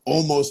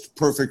almost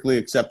perfectly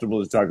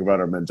acceptable to talk about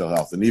our mental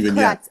health, and even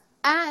yet.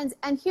 And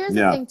here's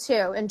the thing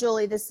too. And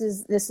Julie, this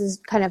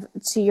is kind of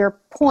to your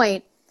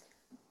point.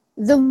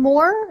 The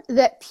more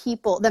that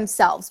people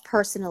themselves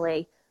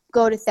personally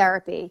go to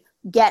therapy,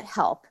 get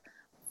help,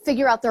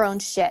 figure out their own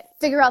shit,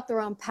 figure out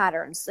their own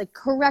patterns, like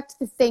correct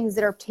the things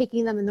that are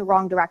taking them in the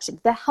wrong direction,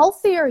 the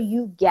healthier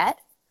you get,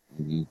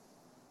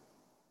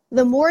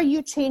 the more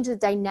you change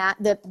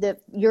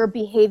your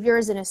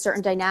behaviors in a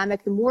certain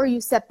dynamic, the more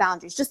you set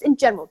boundaries, just in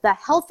general, the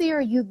healthier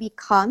you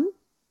become.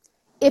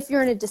 If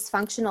you're in a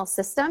dysfunctional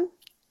system,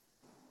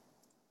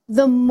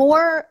 the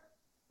more,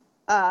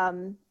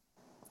 the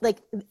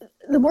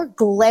more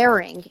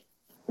glaring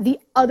the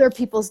other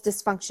people's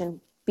dysfunction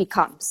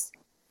becomes.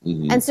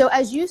 And so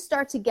as you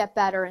start to get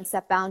better and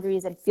set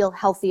boundaries and feel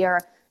healthier,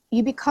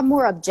 you become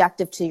more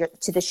objective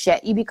to the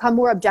shit. You become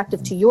more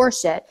objective to your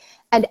shit.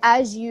 And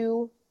as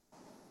you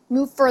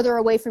move further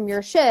away from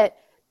your shit,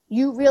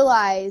 you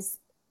realize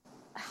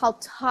how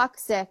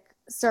toxic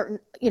certain,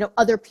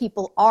 other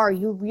people are.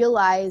 You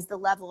realize the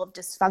level of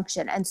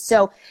dysfunction. And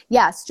so,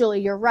 yes,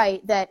 Julie, you're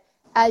right that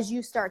as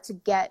you start to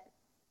get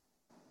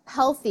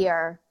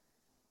healthier,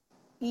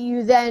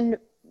 you then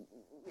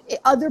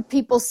other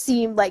people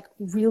seem like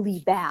really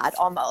bad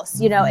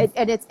almost,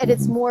 and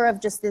it's more of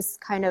just this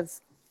kind of,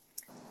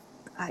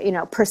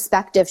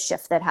 perspective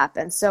shift that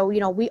happens. So,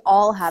 we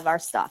all have our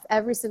stuff,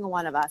 every single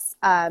one of us.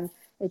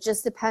 It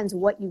just depends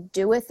what you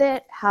do with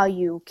it, how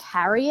you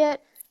carry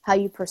it, how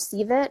you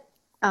perceive it,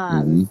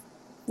 and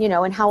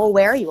how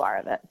aware you are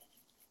of it.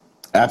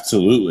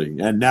 Absolutely.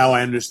 And now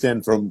I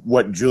understand from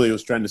what Julie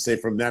was trying to say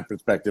from that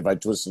perspective. I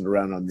twisted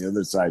around on the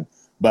other side,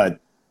 but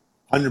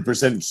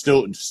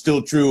 100%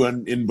 still true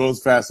in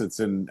both facets.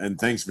 And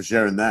thanks for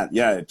sharing that.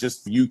 Yeah, it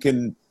just, you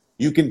can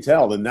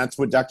tell. And that's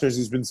what Dr.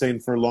 Z's been saying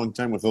for a long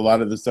time with a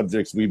lot of the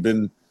subjects we've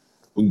been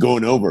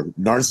going over.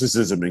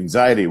 Narcissism,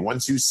 anxiety.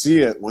 Once you see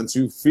it, once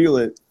you feel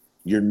it,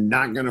 you're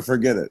not going to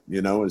forget it,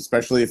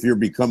 especially if you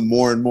become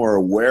more and more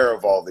aware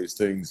of all these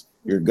things.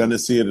 You're going to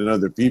see it in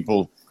other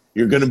people.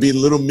 You're going to be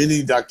little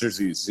mini Dr.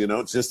 Z's,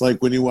 It's just like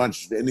when you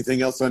watch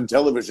anything else on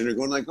television, you're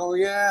going like, oh,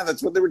 yeah,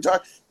 that's what they were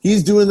talking.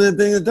 He's doing that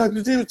thing that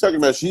Dr. Z was talking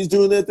about. She's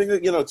doing that thing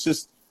that, it's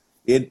just,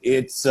 it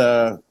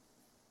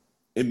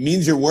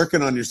means you're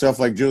working on yourself,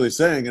 like Julie's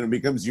saying, and it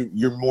becomes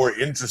you're more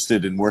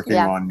interested in working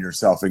on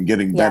yourself and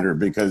getting better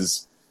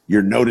because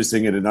you're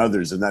noticing it in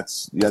others. And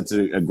that's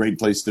a great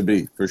place to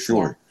be, for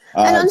sure.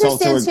 And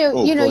understand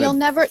too,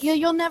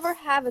 you'll never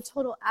have a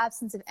total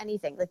absence of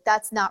anything. Like,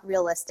 that's not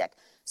realistic.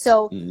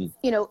 So,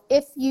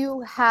 if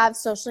you have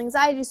social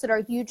anxiety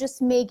disorder, you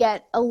just may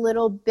get a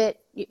little bit,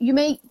 you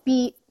may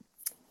be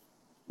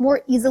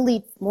more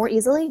easily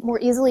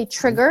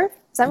triggered.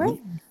 Is that right?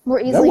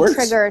 More easily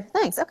triggered.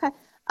 Thanks. Okay.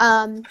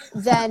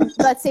 Than,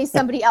 let's say,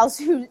 somebody else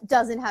who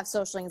doesn't have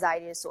social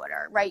anxiety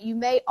disorder, right? You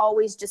may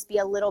always just be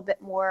a little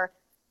bit more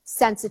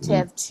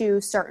sensitive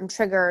to certain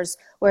triggers,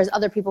 whereas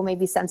other people may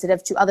be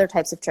sensitive to other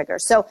types of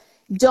triggers. So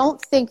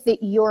don't think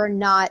that you're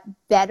not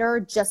better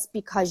just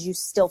because you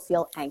still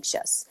feel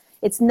anxious.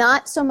 It's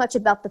not so much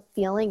about the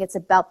feeling, it's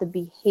about the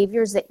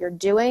behaviors that you're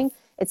doing.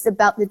 It's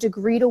about the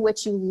degree to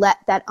which you let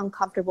that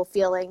uncomfortable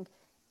feeling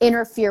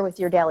interfere with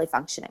your daily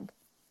functioning.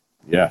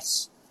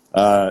 Yes.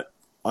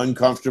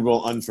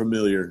 Uncomfortable,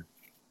 unfamiliar,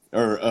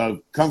 or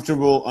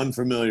comfortable,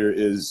 unfamiliar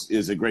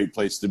is a great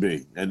place to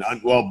be. And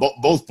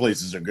both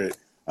places are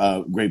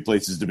great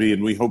places to be.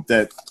 And we hope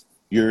that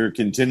you're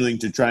continuing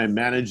to try and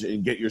manage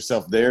and get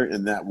yourself there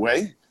in that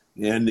way.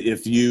 And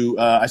if you,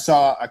 I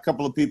saw a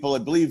couple of people, I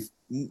believe,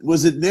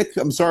 was it Nick?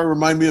 I'm sorry,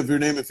 remind me of your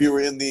name if you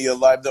were in the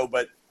live though,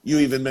 but you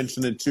even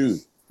mentioned it too,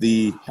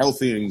 the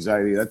healthy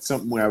anxiety. That's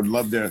something where I would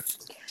love to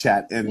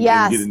chat and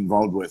get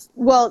involved with.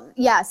 Well,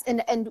 yes.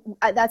 And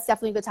that's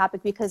definitely a good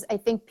topic, because I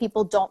think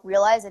people don't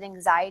realize that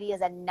anxiety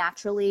is a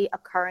naturally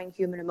occurring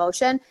human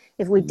emotion.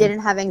 If we didn't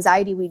have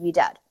anxiety, we'd be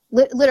dead.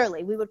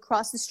 Literally, we would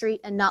cross the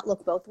street and not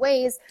look both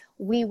ways.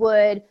 We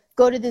would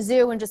go to the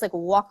zoo and just like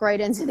walk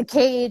right into the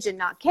cage and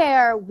not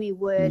care. We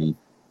would,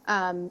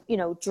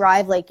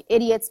 drive like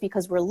idiots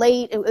because we're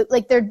late.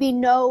 Like, there'd be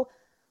no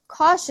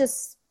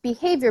cautious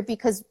behavior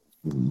because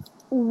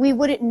we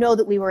wouldn't know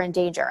that we were in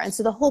danger. And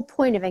so the whole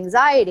point of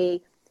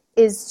anxiety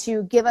is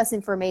to give us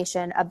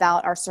information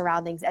about our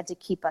surroundings and to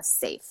keep us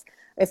safe.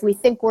 If we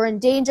think we're in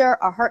danger,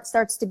 our heart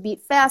starts to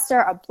beat faster,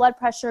 our blood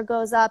pressure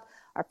goes up,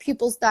 our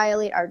pupils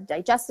dilate, our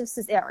digestive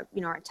system,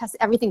 our intestine,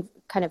 everything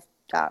kind of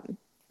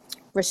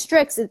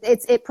restricts.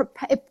 It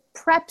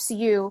preps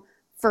you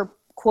for,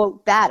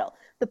 quote, battle.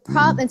 The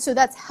problem, and so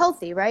that's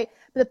healthy, right?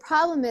 But the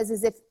problem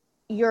is if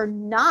you're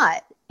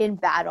not in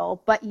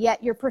battle, but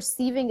yet you're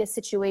perceiving a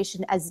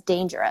situation as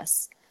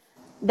dangerous,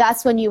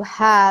 that's when you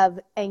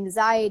have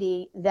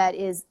anxiety that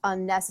is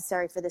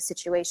unnecessary for the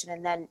situation.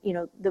 And then,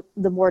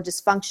 the more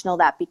dysfunctional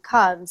that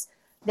becomes,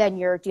 then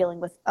you're dealing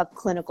with a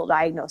clinical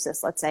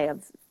diagnosis, let's say,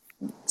 of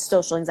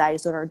social anxiety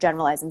disorder, or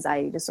generalized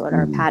anxiety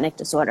disorder, or panic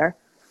disorder.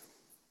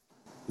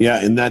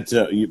 Yeah, and that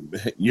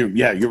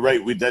you're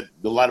right. That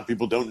a lot of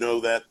people don't know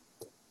that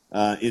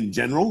in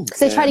general. Because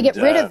they try to get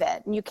rid of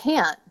it, and you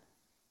can't.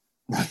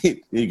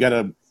 Right, you got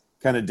to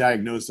kind of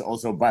diagnose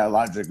also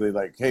biologically,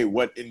 like, hey,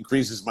 what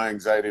increases my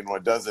anxiety and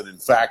what doesn't. In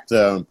fact,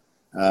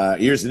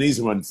 here's an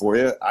easy one for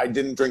you. I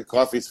didn't drink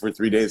coffees for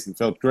 3 days and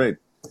felt great.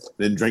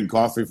 Then drank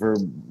coffee for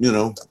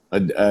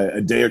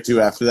a day or two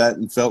after that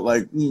and felt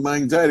like my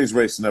anxiety's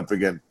racing up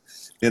again.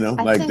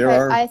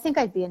 I think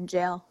I'd be in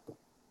jail.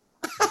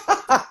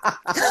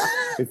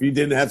 If you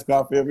didn't have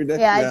coffee every day.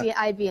 Yeah.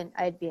 I'd be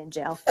in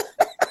jail.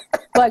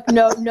 Like,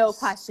 no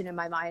question in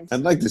my mind.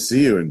 I'd like to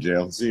see you in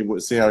jail.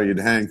 See how you'd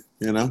hang.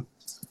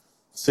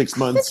 6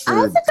 months for.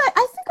 I think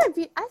I'd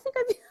be.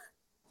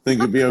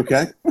 Think you'd be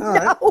okay? All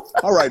right. No.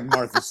 All right,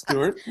 Martha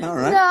Stewart. All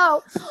right.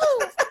 No.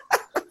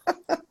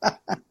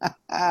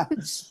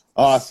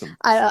 Awesome.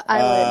 I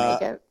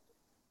wouldn't make it.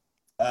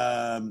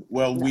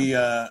 Well,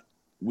 no.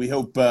 we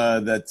hope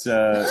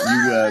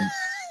that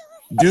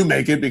you do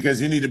make it,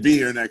 because you need to be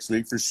here next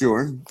week for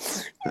sure.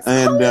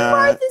 And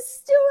Martha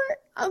Stewart.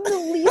 I'm the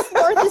least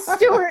Martha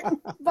Stewart.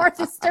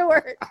 Martha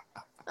Stewart.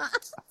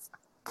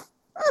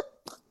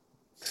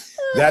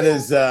 that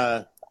is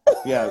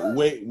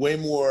way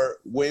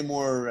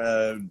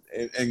more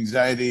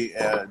anxiety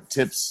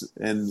tips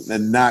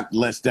and not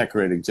less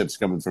decorating tips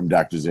coming from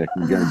Dr. Z. I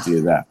can guarantee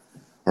you that.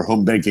 Or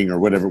home baking or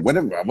whatever. I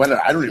don't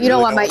even. You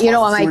don't want my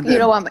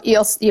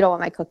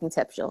cooking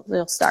tips.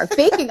 You'll starve.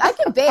 Baking. I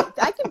can bake.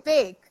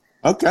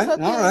 Okay.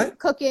 Cooking, all right.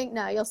 Cooking.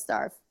 No, you'll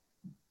starve.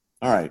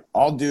 All right.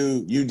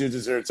 You do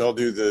desserts. I'll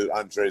do the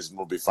entrees, and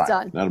we'll be fine.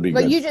 Done. That'll be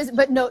good.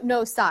 But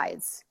no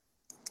sides.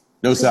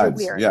 No sides.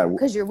 You're weird. Yeah.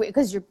 Because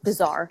you're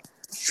bizarre.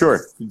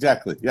 Sure.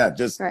 Exactly. Yeah.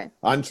 Just right.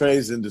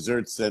 Entrees and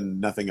desserts and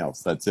nothing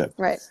else. That's it.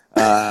 Right.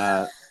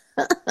 Dr.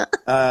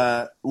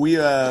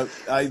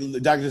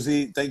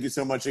 Z, thank you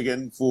so much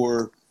again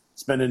for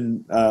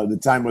spending the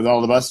time with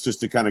all of us, just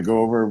to kind of go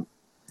over,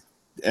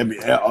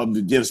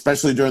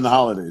 especially during the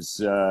holidays.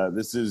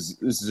 This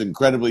is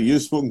incredibly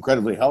useful,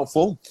 incredibly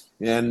helpful.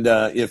 And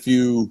if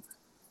you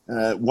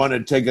want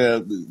to take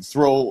a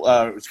scroll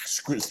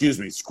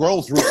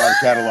through our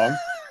catalog.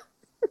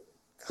 I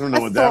don't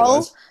know what that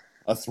was.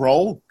 A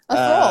throll.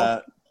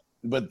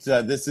 But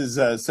this is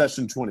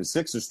session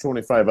 26. There's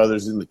 25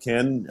 others in the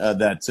can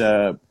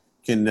that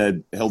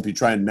can help you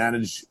try and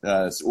manage,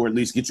 or at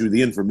least get you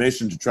the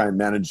information to try and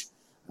manage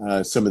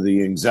some of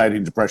the anxiety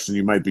and depression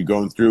you might be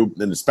going through.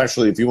 And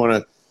especially if you want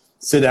to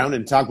sit down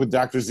and talk with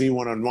Dr. Z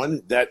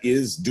one-on-one, that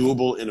is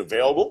doable and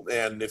available.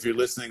 And if you're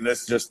listening to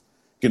this, just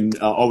can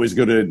always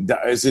go to,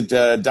 is it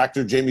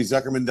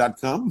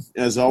drjamiezuckerman.com,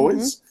 as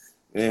always?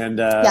 Mm-hmm. And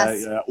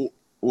yes.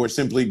 Or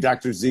simply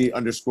Dr.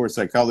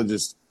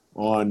 Z_psychologist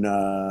on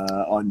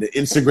the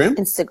Instagram.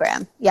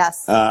 Instagram,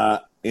 yes.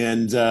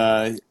 And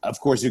of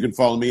course, you can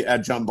follow me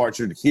at John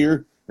Barchard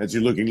here, as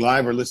you're looking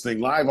live or listening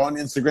live on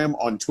Instagram,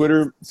 on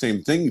Twitter.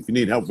 Same thing. If you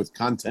need help with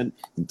content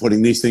and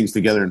putting these things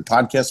together in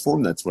podcast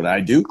form, that's what I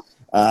do.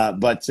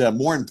 But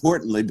more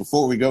importantly,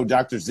 before we go,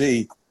 Dr.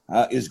 Z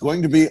is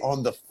going to be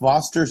on the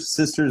Foster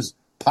Sisters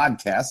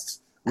podcast,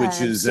 which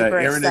is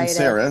Aaron and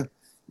Sarah.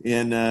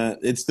 And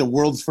it's the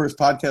world's first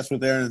podcast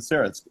with Aaron and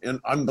Sarah. It's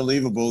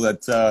unbelievable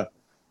that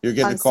you're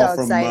getting a call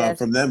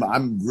from them.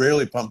 I'm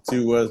really pumped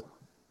to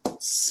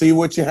see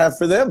what you have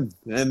for them.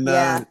 And,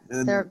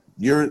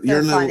 you're in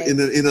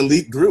an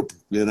elite group,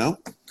 you know?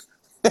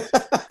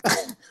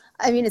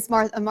 I mean, it's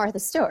Martha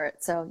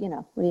Stewart, so,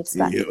 what do you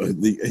expect?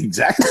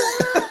 Exactly.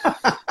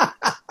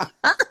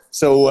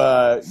 So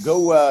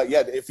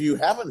if you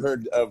haven't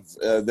heard of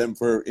them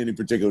for any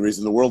particular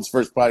reason, the world's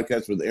first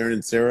podcast with Aaron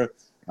and Sarah,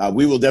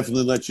 we will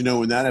definitely let you know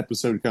when that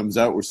episode comes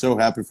out. We're so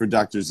happy for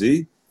Dr.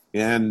 Z.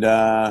 And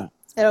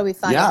it'll be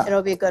fun. Yeah.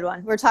 It'll be a good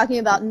one. We're talking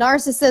about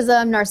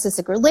narcissism,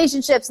 narcissistic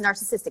relationships,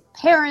 narcissistic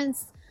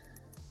parents.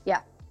 Yeah,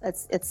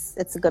 it's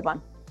a good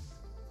one.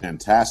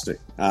 Fantastic.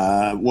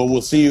 Well,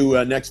 we'll see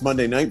you next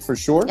Monday night for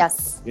sure.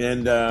 Yes.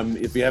 And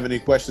if you have any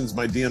questions,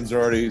 my DMs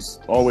are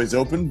always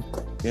open,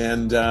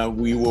 and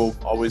we will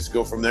always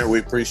go from there. We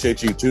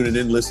appreciate you tuning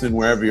in, listening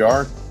wherever you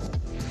are.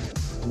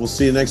 We'll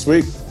see you next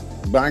week.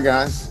 Bye,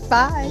 guys.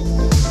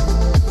 Bye.